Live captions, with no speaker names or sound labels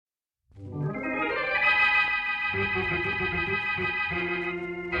We've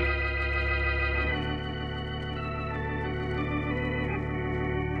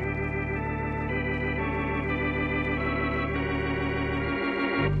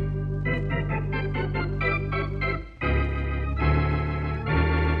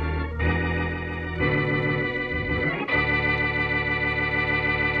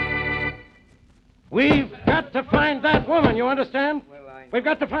got to find that woman, you understand? We've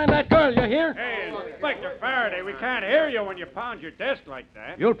got to find that girl, you hear? Hey, Inspector Faraday, we can't hear you when you pound your desk like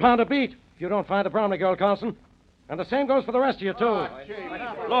that. You'll pound a beat if you don't find the Bromley girl, Carlson. And the same goes for the rest of you, too.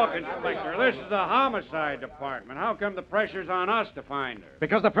 Look, Inspector, this is the homicide department. How come the pressure's on us to find her?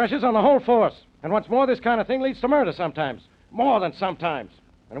 Because the pressure's on the whole force. And what's more, this kind of thing leads to murder sometimes. More than sometimes.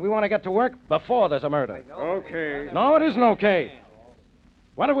 And we want to get to work before there's a murder. Okay. No, it isn't okay.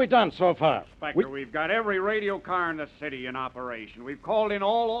 What have we done so far? Inspector, we've got every radio car in the city in operation. We've called in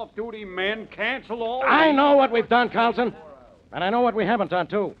all off-duty men, canceled all... I know what we've done, Carlson. And I know what we haven't done,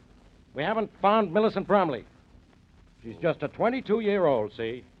 too. We haven't found Millicent Bromley. She's just a 22-year-old,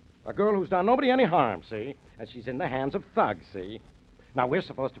 see? A girl who's done nobody any harm, see? And she's in the hands of thugs, see? Now, we're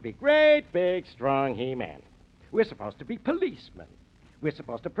supposed to be great, big, strong he-men. We're supposed to be policemen. We're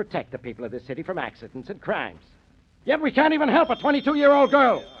supposed to protect the people of this city from accidents and crimes. Yet we can't even help a 22-year-old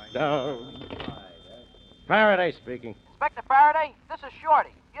girl. No. Faraday speaking. Inspector Faraday, this is Shorty.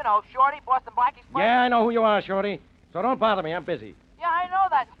 You know, Shorty, Boston Blackie's friend. Yeah, I know who you are, Shorty. So don't bother me. I'm busy. Yeah, I know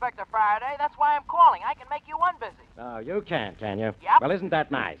that, Inspector Faraday. That's why I'm calling. I can make you unbusy. Oh, you can you? Yep. Well, isn't that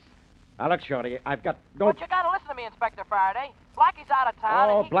nice? Now, look, Shorty, I've got... But you gotta listen to me, Inspector Faraday. Blackie's out of town.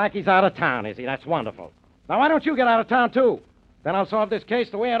 Oh, Blackie's out of town, is he? That's wonderful. Now, why don't you get out of town, too? Then I'll solve this case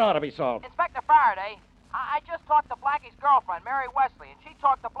the way it ought to be solved. Inspector Faraday, I just talked to Blackie's girlfriend, Mary Wesley, and she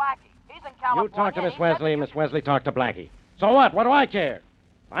talked to Blackie. He's in California. You talk to Miss Wesley, Miss Wesley talked to Blackie. So what? What do I care?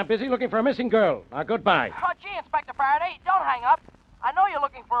 I'm busy looking for a missing girl. Now, goodbye. Oh, gee, Inspector Faraday, don't hang up. I know you're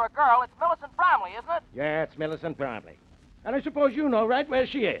looking for a girl. It's Millicent Bromley, isn't it? Yeah, it's Millicent Bromley. And I suppose you know right where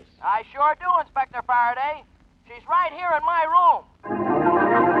she is. I sure do, Inspector Faraday. She's right here in my room.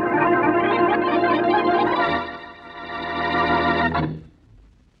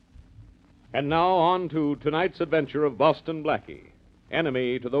 And now on to tonight's adventure of Boston Blackie.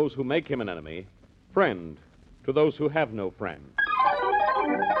 Enemy to those who make him an enemy. Friend to those who have no friend.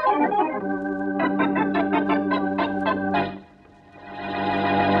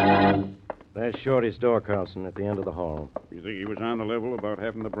 There's Shorty's door, Carlson, at the end of the hall. You think he was on the level about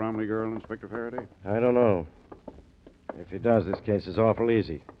having the Bromley girl, Inspector Faraday? I don't know. If he does, this case is awful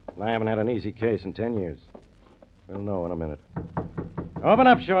easy. I haven't had an easy case in 10 years. We'll know in a minute. Open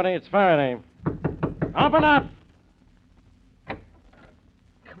up, Shorty. It's Faraday. Open up!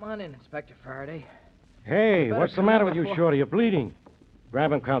 Come on in, Inspector Faraday. Hey, what's the matter with you, Shorty? You're bleeding.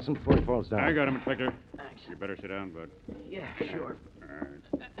 Grab him, Carlson, before he falls down. I got him, Inspector. Thanks. You better sit down, Bud. Yeah, sure. All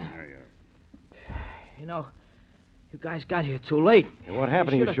right. There you are. You know, you guys got here too late. Hey, what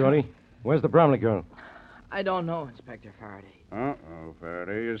happened to you, Shorty? Where's the Bromley girl? I don't know, Inspector Faraday. Uh-oh,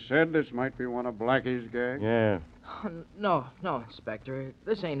 Faraday. You said this might be one of Blackie's gags? Yeah. No, Inspector.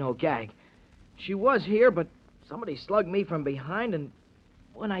 This ain't no gag. She was here, but somebody slugged me from behind, and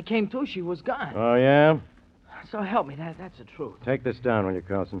when I came to, she was gone. Oh, yeah? So help me, that's the truth. Take this down, will you,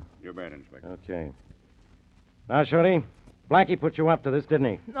 Carlson? You bet, Inspector. Okay. Now, Shorty, Blackie put you up to this, didn't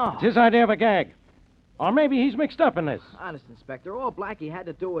he? No. It's his idea of a gag. Or maybe he's mixed up in this. Honest, Inspector, all Blackie had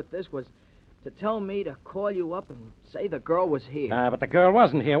to do with this was to tell me to call you up and say the girl was here. But the girl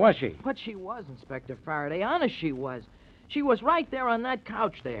wasn't here, was she? But she was, Inspector Faraday. Honest, she was. She was right there on that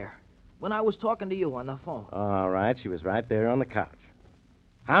couch there when I was talking to you on the phone. All right, she was right there on the couch.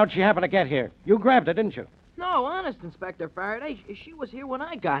 How'd she happen to get here? You grabbed her, didn't you? No, honest, Inspector Faraday. She was here when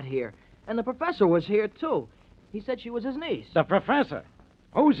I got here. And the professor was here, too. He said she was his niece. The professor?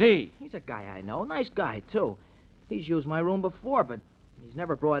 Who's he? He's a guy I know. Nice guy, too. He's used my room before, but he's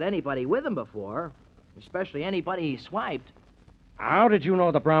never brought anybody with him before. Especially anybody he swiped. How did you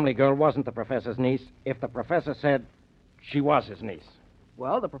know the Bromley girl wasn't the professor's niece if the professor said she was his niece?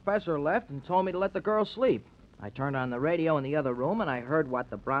 Well, the professor left and told me to let the girl sleep. I turned on the radio in the other room, and I heard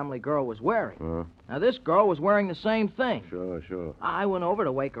what the Bromley girl was wearing. Now, this girl was wearing the same thing. Sure. I went over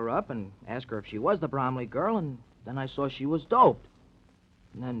to wake her up and ask her if she was the Bromley girl, and then I saw she was doped.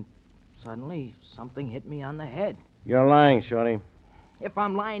 And then, suddenly, something hit me on the head. You're lying, Shorty. If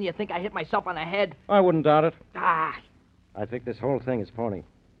I'm lying, you think I hit myself on the head? I wouldn't doubt it. Ah! I think this whole thing is phony.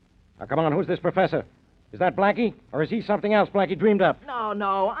 Now, come on, who's this professor? Is that Blackie? Or is he something else Blackie dreamed up? No.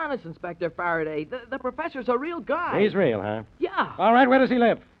 Honest, Inspector Faraday. The professor's a real guy. He's real, huh? Yeah. All right, where does he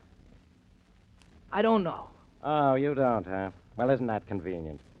live? I don't know. Oh, you don't, huh? Well, isn't that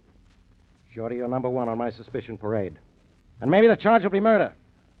convenient? Shorty, you're number one on my suspicion parade. And maybe the charge will be murder,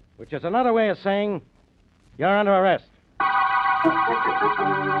 which is another way of saying you're under arrest.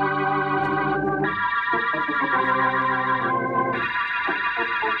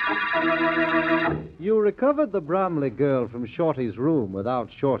 You recovered the Bromley girl from Shorty's room without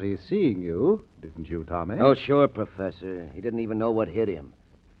Shorty seeing you, didn't you, Tommy? Oh, sure, Professor. He didn't even know what hit him.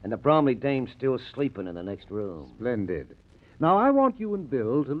 And the Bromley dame's still sleeping in the next room. Splendid. Now, I want you and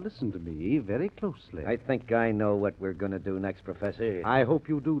Bill to listen to me very closely. I think I know what we're going to do next, Professor. I hope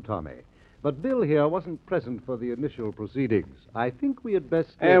you do, Tommy. But Bill here wasn't present for the initial proceedings. I think we had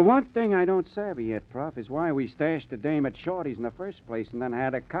best... One thing I don't savvy yet, Prof, is why we stashed the dame at Shorty's in the first place and then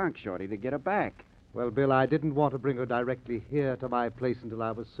had to conk Shorty to get her back. Well, Bill, I didn't want to bring her directly here to my place until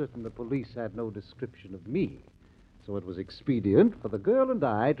I was certain the police had no description of me. So it was expedient for the girl and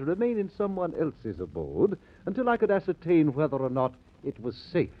I to remain in someone else's abode until I could ascertain whether or not it was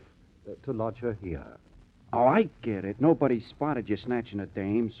safe to lodge her here. Oh, I get it. Nobody spotted you snatching a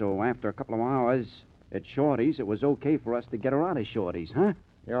dame, so after a couple of hours at Shorty's, it was okay for us to get her out of Shorty's, huh?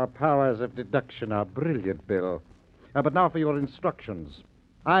 Your powers of deduction are brilliant, Bill. But now for your instructions.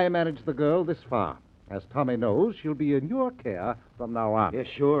 I managed the girl this far. As Tommy knows, she'll be in your care from now on. Yeah,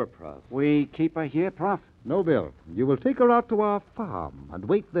 sure, Prof. We keep her here, Prof? No, Bill. You will take her out to our farm and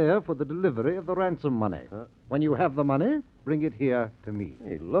wait there for the delivery of the ransom money. When you have the money, bring it here to me.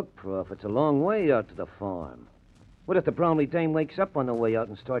 Hey, look, Prof, it's a long way out to the farm. What if the Bromley dame wakes up on the way out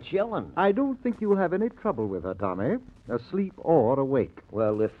and starts yelling? I don't think you will have any trouble with her, Tommy, asleep or awake.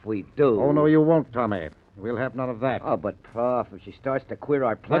 Well, if we do... Oh, no, you won't, Tommy. We'll have none of that. Oh, but, Prof, if she starts to queer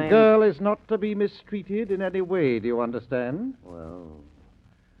our The plans... girl is not to be mistreated in any way, do you understand? Well,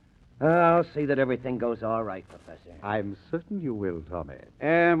 I'll see that everything goes all right, Professor. I'm certain you will, Tommy.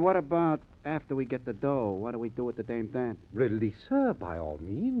 And what about after we get the dough? What do we do with the dame then? Release her, by all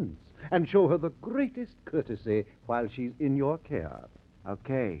means, and show her the greatest courtesy while she's in your care.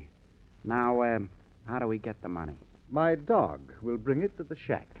 Okay. Now, how do we get the money? My dog will bring it to the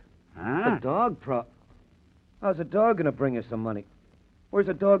shack. Huh? The dog, Prof. How's the dog going to bring us some money? Where's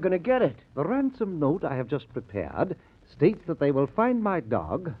the dog going to get it? The ransom note I have just prepared states that they will find my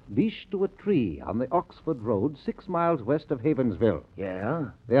dog leashed to a tree on the Oxford Road 6 miles west of Havensville.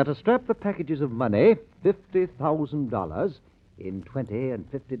 Yeah? They are to strap the packages of money, $50,000, in $20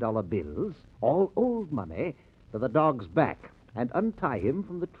 and $50 bills, all old money, to the dog's back and untie him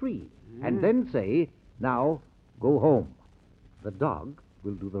from the tree. And then say, now, go home. The dog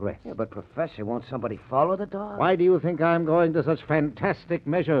will do the rest. Yeah, but, Professor, won't somebody follow the dog? Why do you think I'm going to such fantastic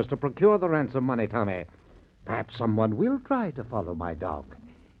measures to procure the ransom money, Tommy? Perhaps someone will try to follow my dog,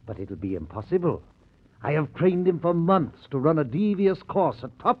 but it'll be impossible. I have trained him for months to run a devious course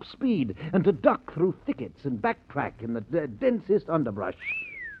at top speed and to duck through thickets and backtrack in the densest underbrush.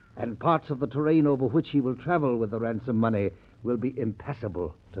 And parts of the terrain over which he will travel with the ransom money will be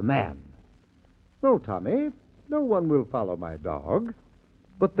impassable to man. No, Tommy, no one will follow my dog,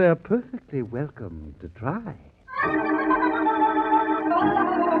 but they're perfectly welcome to try.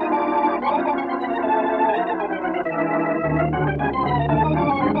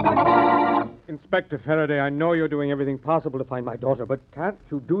 Inspector Faraday, I know you're doing everything possible to find my daughter, but can't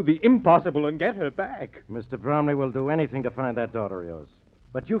you do the impossible and get her back? Mr. Bromley will do anything to find that daughter of yours.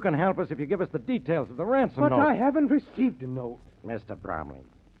 But you can help us if you give us the details of the ransom But note. I haven't received a note. Mr. Bromley,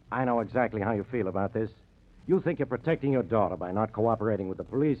 I know exactly how you feel about this. You think you're protecting your daughter by not cooperating with the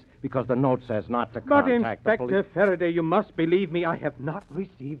police because the note says not to But, contact the Inspector police. Faraday, you must believe me. I have not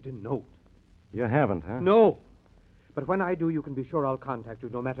received a note. You haven't, huh? No. But when I do, you can be sure I'll contact you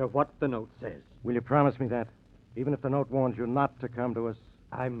no matter what the note says. Will you promise me that? Even if the note warns you not to come to us?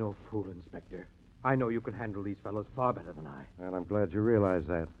 I'm no fool, Inspector. I know you can handle these fellows far better than I. Well, I'm glad you realize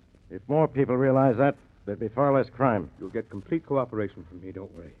that. If more people realize that, there'd be far less crime. You'll get complete cooperation from me,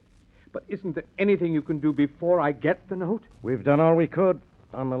 don't worry. But isn't there anything you can do before I get the note? We've done all we could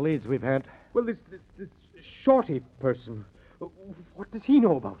on the leads we've had. Well, this Shorty person, what does he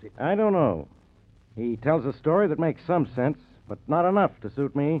know about it? I don't know. He tells a story that makes some sense, but not enough to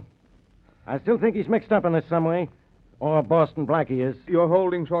suit me. I still think he's mixed up in this some way. Or Boston Blackie is. You're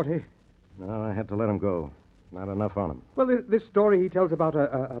holding Shorty? No, I had to let him go. Not enough on him. Well, this story he tells about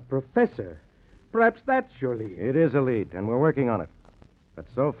a professor. Perhaps that's your lead. It is a lead, and we're working on it. But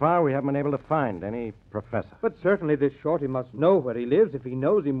so far, we haven't been able to find any professor. But certainly this Shorty must know where he lives if he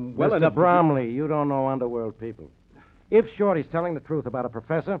knows him well enough. Mr. Bromley, you don't know underworld people. If Shorty's telling the truth about a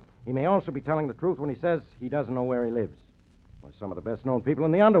professor, he may also be telling the truth when he says he doesn't know where he lives. Well, some of the best-known people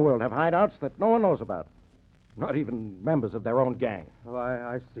in the underworld have hideouts that no one knows about. Not even members of their own gang. Oh,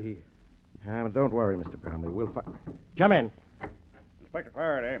 I see. But don't worry, Mr. Bromley. We'll find... Come in. Inspector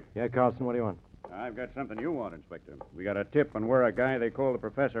Faraday. Yeah, Carlson, what do you want? I've got something you want, Inspector. We got a tip on where a guy they call the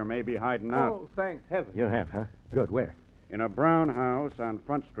professor may be hiding out. Oh, thank heaven. You have, huh? Good. Where? In a brown house on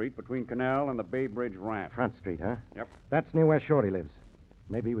Front Street between Canal and the Bay Bridge ramp. Front Street, huh? Yep. That's near where Shorty lives.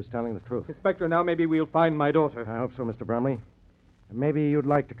 Maybe he was telling the truth. Inspector, now maybe we'll find my daughter. I hope so, Mr. Bromley. Maybe you'd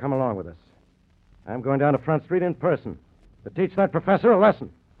like to come along with us. I'm going down to Front Street in person to teach that professor a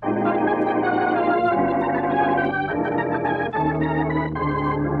lesson.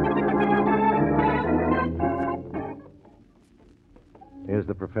 Here's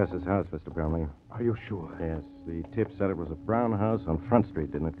the professor's house, Mr. Bromley. Are you sure? Yes, the tip said it was a brown house on Front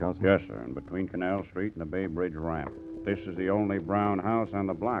Street, didn't it, Carlson? Yes, sir, and between Canal Street and the Bay Bridge ramp. This is the only brown house on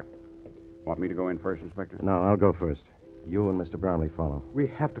the block. Want me to go in first, Inspector? No, I'll go first. You and Mr. Bromley follow. We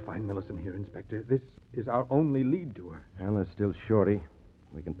have to find Millicent here, Inspector. This is our only lead to her. And there's still Shorty.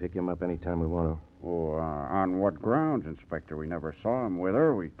 We can pick him up any time we want to. Oh, on what grounds, Inspector? We never saw him with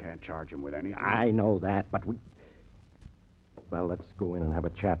her. We can't charge him with anything. I know that, but we... Well, let's go in and have a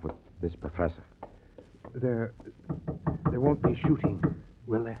chat with this professor. There won't be shooting,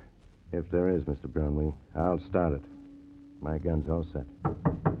 will there? If there is, Mr. Bromley, I'll start it. My gun's all set.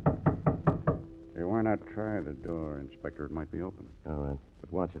 Hey, why not try the door, Inspector? It might be open. All right,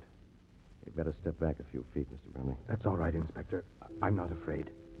 but watch it. You better step back a few feet, Mr. Bromley. That's all right, Inspector. I'm not afraid.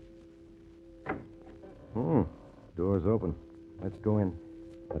 Door's open. Let's go in.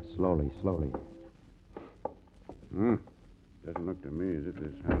 But slowly, slowly. Doesn't look to me as if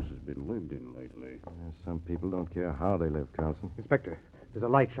this house has been lived in lately. Some people don't care how they live, Carlson. Inspector, there's a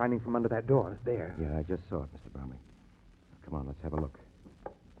light shining from under that door. There. Yeah, I just saw it, Mr. Bromley. Come on, let's have a look.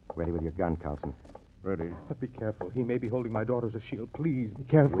 Ready with your gun, Carlson. Ready? But be careful. He may be holding my daughter as a shield. Please, be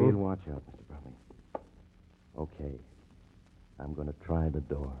careful. We'll watch out, Mr. Bromley. Okay. I'm going to try the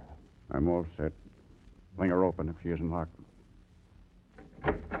door. I'm all set. Fling her open if she isn't locked.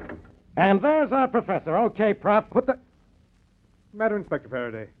 And there's our professor. Okay, Prop. What the matter, Inspector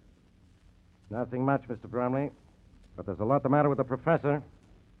Faraday? Nothing much, Mr. Bromley. But there's a lot the matter with the professor.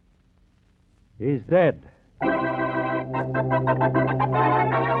 He's dead.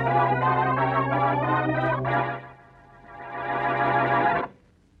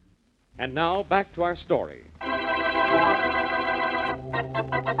 And now, back to our story.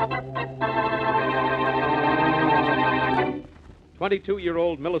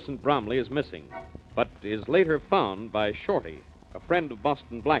 22-year-old Millicent Bromley is missing, but is later found by Shorty, a friend of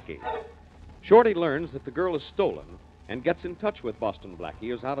Boston Blackie. Shorty learns that the girl is stolen and gets in touch with Boston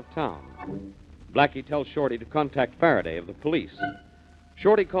Blackie, who's out of town. Blackie tells Shorty to contact Faraday of the police.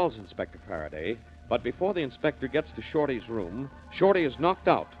 Shorty calls Inspector Faraday, but before the inspector gets to Shorty's room, Shorty is knocked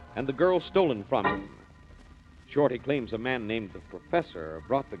out and the girl stolen from him. Shorty claims a man named the Professor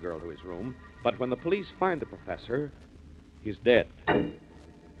brought the girl to his room, but when the police find the Professor, he's dead.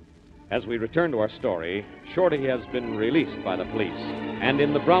 As we return to our story, Shorty has been released by the police, and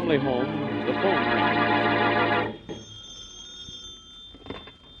in the Bromley home, the phone rings.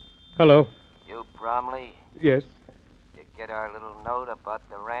 Hello. You, Bromley? Yes. You get our little note about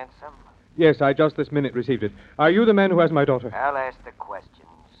the ransom? Yes, I just this minute received it. Are you the man who has my daughter? I'll ask the questions.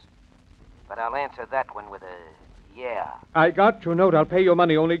 But I'll answer that one with a yeah. I got your note. I'll pay your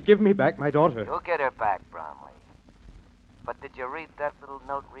money. Only give me back my daughter. You'll get her back, Bromley. But did you read that little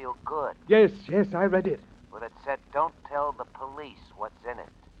note real good? Yes, I read it. Well, it said, don't tell the police what's in it.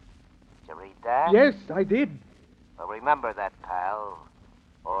 Did you read that? Yes, I did. Well, remember that, pal.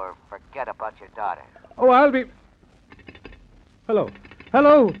 Or forget about your daughter. Oh, I'll be... Hello.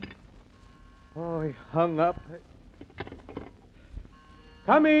 Hello. Oh, he hung up.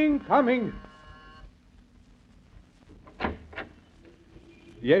 Coming.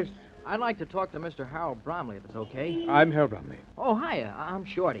 Yes, I'd like to talk to Mr. Harold Bromley, if it's okay. I'm Harold Bromley. Oh, hiya. I'm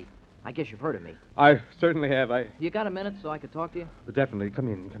Shorty. I guess you've heard of me. I certainly have. You got a minute so I could talk to you? Definitely. Come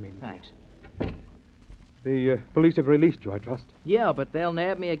in. Thanks. The police have released you, I trust. Yeah, but they'll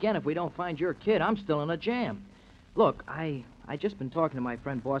nab me again if we don't find your kid. I'm still in a jam. Look, I just been talking to my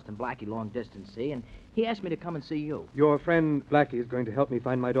friend Boston Blackie long distance, see, and he asked me to come and see you. Your friend Blackie is going to help me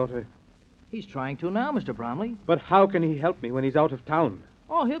find my daughter. He's trying to now, Mr. Bromley. But how can he help me when he's out of town?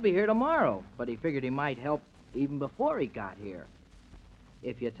 Oh, he'll be here tomorrow, but he figured he might help even before he got here.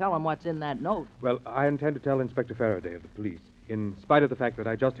 If you tell him what's in that note. Well, I intend to tell Inspector Faraday of the police, in spite of the fact that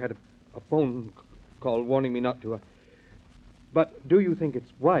I just had a phone call warning me not to. But do you think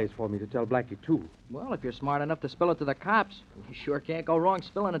it's wise for me to tell Blackie, too? Well, if you're smart enough to spill it to the cops, you sure can't go wrong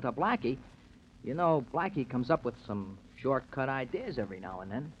spilling it to Blackie. You know, Blackie comes up with some shortcut ideas every now and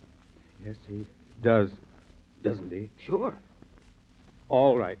then. Yes, he does, doesn't he? Sure.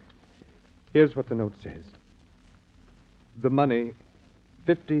 All right. Here's what the note says. The money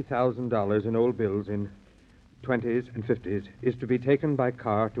 $50,000 in old bills in 20s and 50s is to be taken by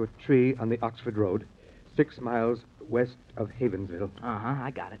car to a tree on the Oxford Road, 6 miles west of Havensville. Uh-huh,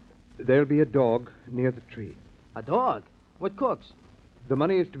 I got it. There'll be a dog near the tree. A dog? What cooks? The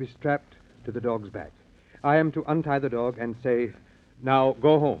money is to be strapped to the dog's back. I am to untie the dog and say, "Now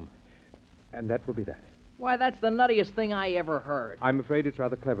go home." And that will be that. Why, that's the nuttiest thing I ever heard. I'm afraid it's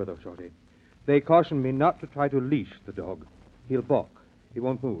rather clever, though, Shorty. They cautioned me not to try to leash the dog. He'll balk. He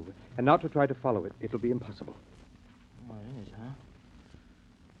won't move. And not to try to follow it. It'll be impossible. Oh, it is, huh?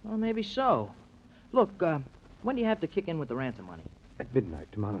 Well, maybe so. Look, when do you have to kick in with the ransom money? At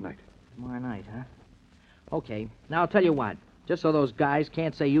midnight, tomorrow night. Tomorrow night, huh? Okay. Now, I'll tell you what. Just so those guys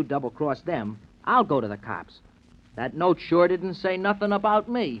can't say you double-crossed them, I'll go to the cops. That note sure didn't say nothing about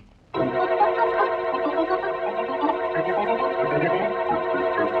me.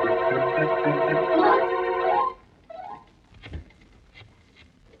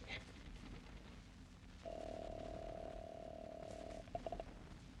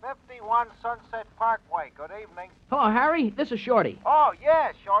 Sunset Parkway. Good evening. Hello, Harry. This is Shorty. Oh,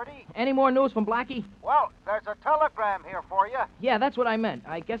 yeah, Shorty. Any more news from Blackie? Well, there's a telegram here for you. Yeah, that's what I meant.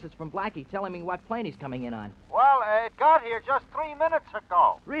 I guess it's from Blackie telling me what plane he's coming in on. Well, it got here just 3 minutes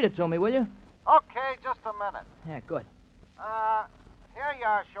ago. Read it to me, will you? Okay, just a minute. Yeah, good. Here you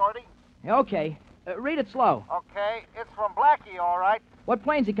are, Shorty. Okay. Read it slow. Okay, it's from Blackie, all right. What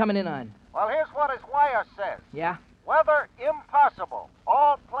plane's he coming in on? Well, here's what his wire says. Yeah? Weather impossible.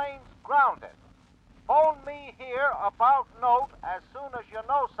 All planes grounded. Phone me here about note as soon as you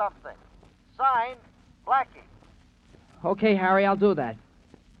know something. Signed, Blackie. Okay, Harry, I'll do that.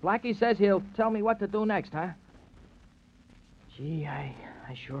 Blackie says he'll tell me what to do next, huh? Gee, I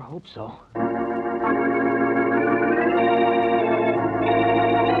sure hope so.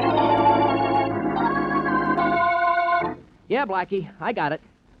 Yeah, Blackie, I got it.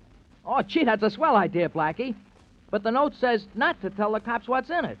 Oh, gee, that's a swell idea, Blackie. But the note says not to tell the cops what's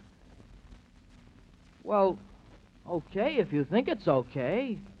in it. Well, okay, if you think it's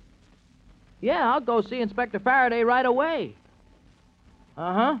okay. Yeah, I'll go see Inspector Faraday right away.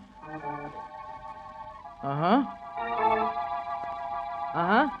 Uh-huh. Uh-huh.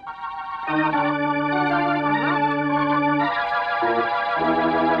 Uh-huh.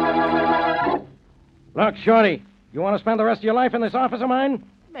 Look, Shorty, you want to spend the rest of your life in this office of mine?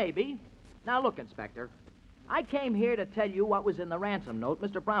 Maybe. Now, look, Inspector. I came here to tell you what was in the ransom note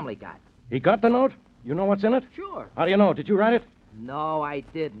Mr. Bromley got. He got the note? You know what's in it? Sure. How do you know? Did you write it? No, I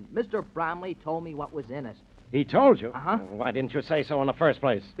didn't. Mr. Bromley told me what was in it. He told you? Uh-huh. Why didn't you say so in the first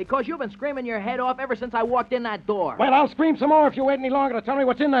place? Because you've been screaming your head off ever since I walked in that door. Well, I'll scream some more if you wait any longer to tell me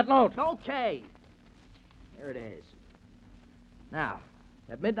what's in that note. Okay. Here it is. Now,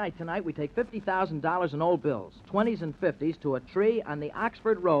 at midnight tonight, we take $50,000 in old bills, 20s and 50s, to a tree on the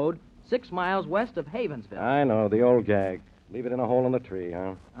Oxford Road, 6 miles west of Havensville. I know, the old gag. Leave it in a hole in the tree,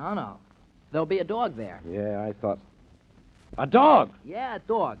 huh? Oh, no. There'll be a dog there. Yeah, I thought. A dog? Yeah, a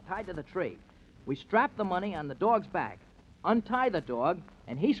dog, tied to the tree. We strap the money on the dog's back, untie the dog,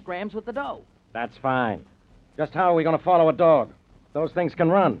 and he scrams with the dough. That's fine. Just how are we going to follow a dog? Those things can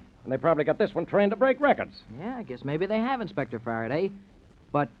run, and they probably got this one trained to break records. Yeah, I guess maybe they have, Inspector Faraday.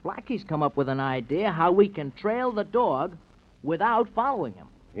 But Blackie's come up with an idea how we can trail the dog without following him.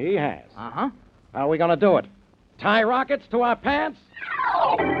 He has. Uh-huh. How are we going to do it? Tie rockets to our pants?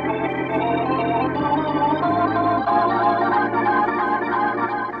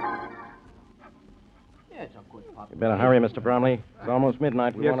 Yeah, it's a good puppy. You better hurry, Mr. Bromley. It's almost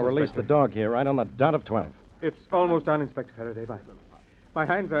midnight. We Yes, want to release Inspector. the dog here right on the dot of 12. It's almost done, Inspector Faraday. My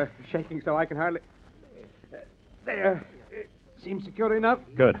hands are shaking so I can hardly... There. It seems secure enough.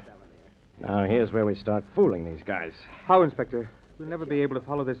 Good. Now, here's where we start fooling these guys. How, Inspector? We'll never be able to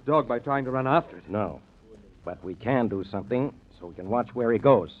follow this dog by trying to run after it. No. But we can do something so we can watch where he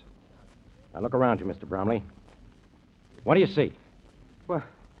goes. Now, look around you, Mr. Bromley. What do you see? Well,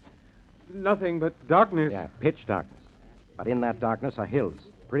 nothing but darkness. Yeah, pitch darkness. But in that darkness are hills.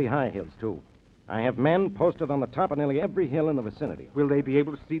 Pretty high hills, too. I have men posted on the top of nearly every hill in the vicinity. Will they be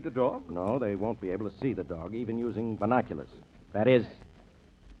able to see the dog? No, they won't be able to see the dog, even using binoculars. That is,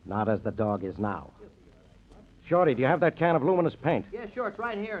 not as the dog is now. Shorty, do you have that can of luminous paint? Yeah, sure. It's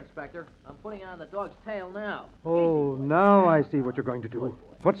right here, Inspector. I'm putting it on the dog's tail now. Oh, now I see what you're going to do.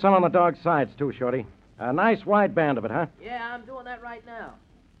 Put some on the dog's sides, too, Shorty. A nice wide band of it, huh? Yeah, I'm doing that right now.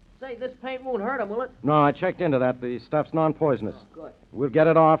 Say, this paint won't hurt him, will it? No, I checked into that. The stuff's non-poisonous. Good. We'll get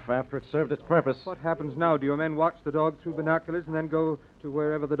it off after it's served its purpose. What happens now? Do your men watch the dog through binoculars and then go to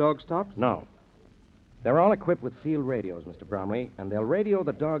wherever the dog stops? No. They're all equipped with field radios, Mr. Bromley, and they'll radio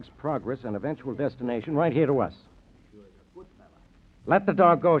the dog's progress and eventual destination right here to us. Let the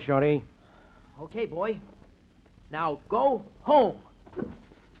dog go, Shorty. Okay, boy. Now go home.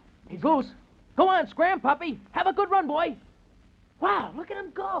 He's loose. Go on, scram, puppy. Have a good run, boy. Wow, look at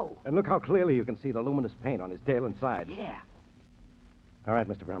him go. And look how clearly you can see the luminous paint on his tail and side. Yeah. All right,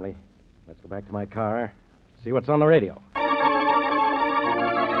 Mr. Bromley. Let's go back to my car, see what's on the radio.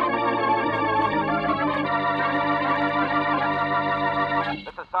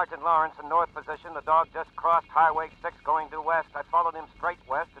 This is Sergeant Lawrence in north position. The dog just crossed Highway 6 going due west. I followed him straight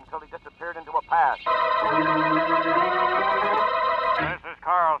west until he disappeared into a pass. This is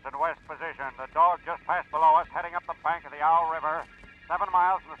Carlson, west position. The dog just passed below us, heading up the bank of the Owl River, 7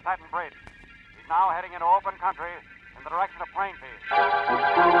 miles from the Staten Bridge. He's now heading into open country in the direction of Plainfield.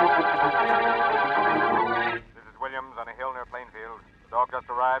 This is Williams on a hill near Plainfield. The dog just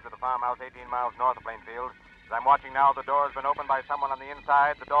arrived at the farmhouse 18 miles north of Plainfield. As I'm watching now, the door has been opened by someone on the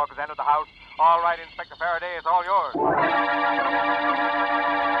inside. The dog has entered the house. All right, Inspector Faraday, it's all yours.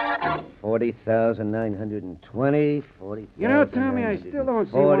 40,920, 40,000. You know, Tommy, I still don't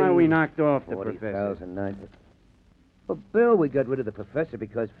see why we knocked off the professor. 40,900. Well, Bill, we got rid of the professor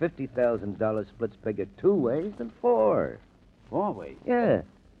because $50,000 splits bigger 2 ways than 4. 4 ways? Yeah.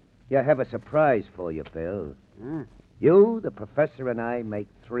 Yeah, I have a surprise for you, Bill. Huh? You, the professor, and I make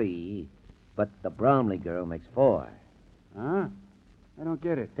 3, but the Bromley girl makes 4. Huh? I don't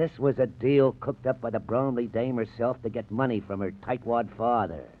get it. This was a deal cooked up by the Bromley dame herself to get money from her tightwad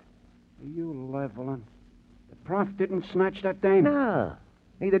father. Are you leveling? The prof didn't snatch that dame? No.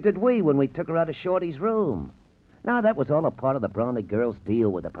 Neither did we when we took her out of Shorty's room. No, that was all a part of the Bromley girl's deal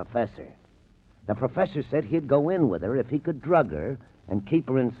with the professor. The professor said he'd go in with her if he could drug her and keep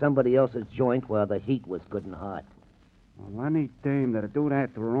her in somebody else's joint while the heat was good and hot. Well, any dame that'd do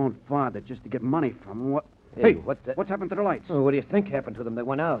that to her own father just to get money from him, what... Hey, what's happened to the lights? Oh, what do you think happened to them? They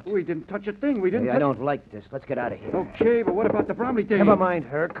went out. We didn't touch a thing. We didn't Hey, I don't like this. Let's get out of here. Okay, but what about the Bromley dame? Never mind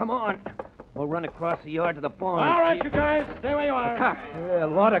her. Come on. We'll run across the yard to the barn. All right, you guys. Stay where you are. Cop. Yeah, a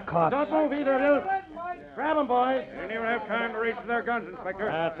lot of cops. Don't move, either of you. Grab them, boys. They didn't even have time to reach for their guns, Inspector.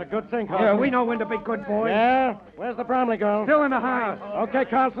 That's a good thing, Carlson. Yeah, we know when to be good boys. Yeah? Where's the Bromley girl? Still in the house. Okay,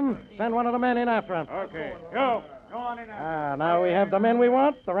 Carlson. Send one of the men in after him. Okay. Go on in now. Now we have the men we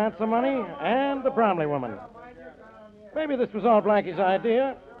want, the ransom money, and the Bromley woman. Maybe this was all Blackie's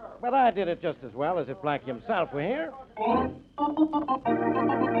idea, but I did it just as well as if Blackie himself were here.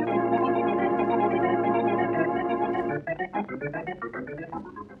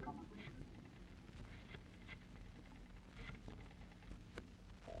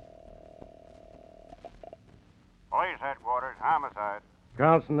 Police headquarters, homicide.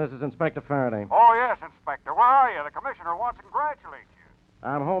 Carlson, this is Inspector Faraday. Oh, yes, Inspector. Where are you? The commissioner wants to congratulate you.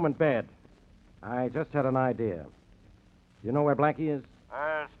 I'm home in bed. I just had an idea. You know where Blackie is?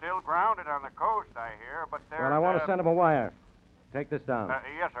 Still grounded on the coast, I hear, but there's... Well, I want to send him a wire. Take this down.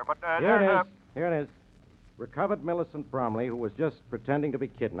 Yes, sir, but Here there's it is. Here it is. Recovered Millicent Bromley, who was just pretending to be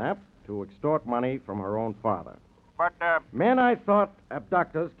kidnapped to extort money from her own father. But, Men I thought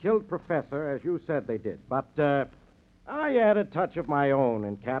abductors killed Professor, as you said they did. But I added a touch of my own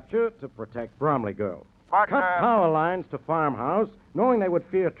in capture to protect Bromley girl. But, Cut power lines to farmhouse, knowing they would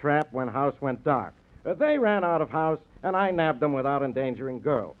fear trap when house went dark. They ran out of house, and I nabbed them without endangering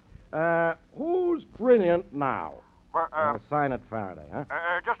girl. Who's brilliant now? Sign it, Faraday, huh?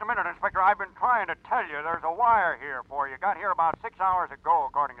 Just a minute, Inspector. I've been trying to tell you there's a wire here for you. Got here about 6 hours ago,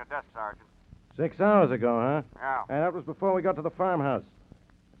 according to Desk Sergeant. 6 hours ago, huh? Yeah. And that was before we got to the farmhouse.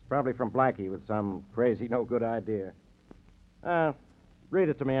 It's probably from Blackie with some crazy, no-good idea. Read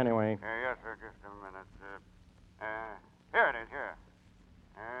it to me anyway. Yes, sir. Just a minute. Here it is, here.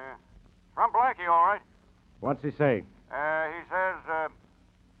 From Blackie, all right. What's he say? He says,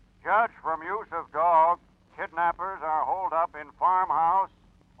 Judge, from use of dog, kidnappers are holed up in farmhouse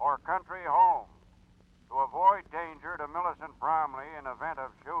or country home. To avoid danger to Millicent Bromley in event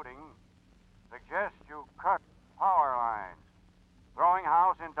of shooting, suggest you cut power lines. Throwing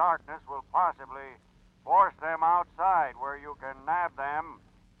house in darkness will possibly force them outside where you can nab them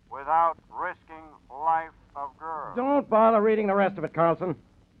without risking life of girl. Don't bother reading the rest of it, Carlson.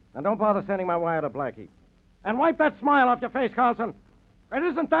 And don't bother sending my wire to Blackie. And wipe that smile off your face, Carlson. It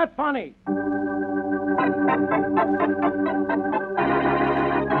isn't that funny.